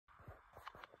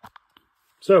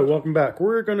So welcome back.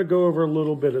 We're going to go over a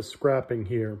little bit of scrapping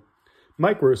here.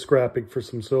 Micro scrapping for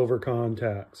some silver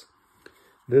contacts.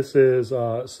 This is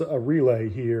a relay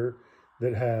here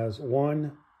that has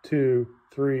 1, 2,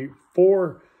 3,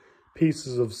 4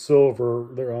 pieces of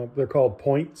silver. They're called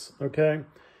points, okay?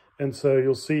 And so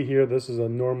you'll see here, this is a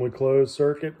normally closed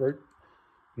circuit, right?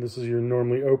 And this is your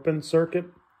normally open circuit.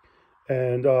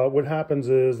 And what happens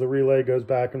is the relay goes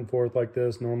back and forth like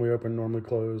this, normally open, normally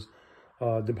closed,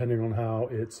 depending on how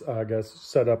it's, I guess,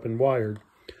 set up and wired.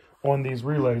 On these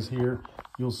relays here,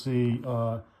 you'll see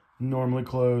normally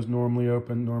closed, normally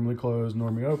open, normally closed,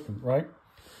 normally open, right?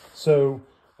 So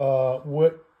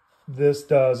what this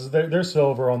does is they're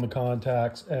silver on the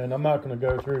contacts, and I'm not going to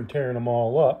go through tearing them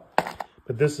all up,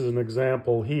 but this is an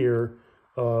example here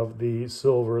of the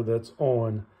silver that's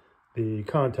on the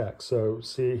contacts. So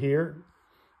see here,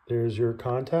 there's your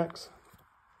contacts.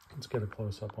 Let's get a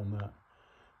close-up on that.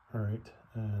 All right,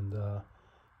 and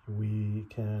we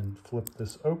can flip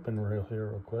this open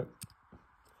real quick.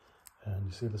 And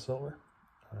you see the silver?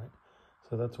 All right,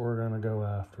 so that's what we're gonna go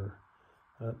after.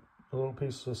 A little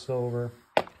piece of silver,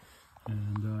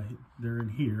 and they're in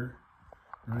here,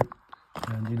 right?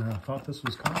 And you know, I thought this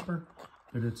was copper,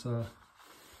 but it's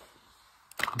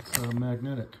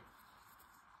magnetic.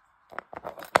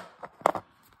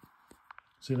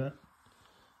 See that?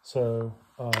 So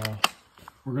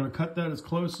we're going to cut that as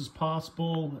close as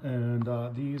possible, and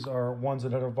these are ones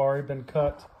that have already been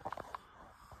cut,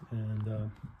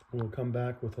 and we'll come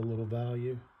back with a little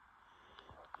value,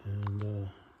 and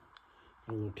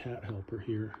a little cat helper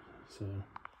here, so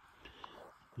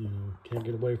you know, can't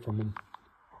get away from them.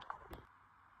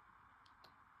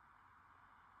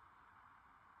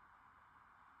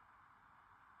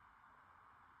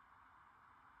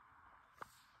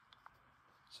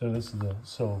 So this is the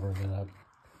silver that I've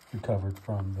recovered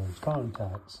from those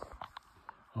contacts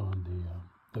on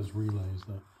the those relays,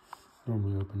 that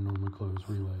normally open, normally closed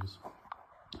relays.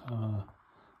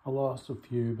 I lost a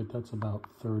few, but that's about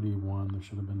 31. There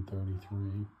should have been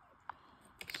 33.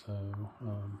 So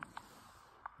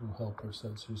little helper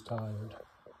says she's tired.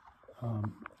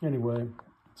 Anyway,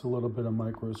 it's a little bit of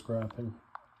micro scrapping,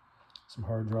 some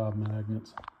hard drive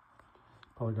magnets.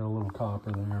 Probably got a little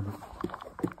copper there, but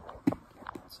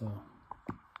so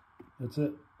that's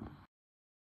it.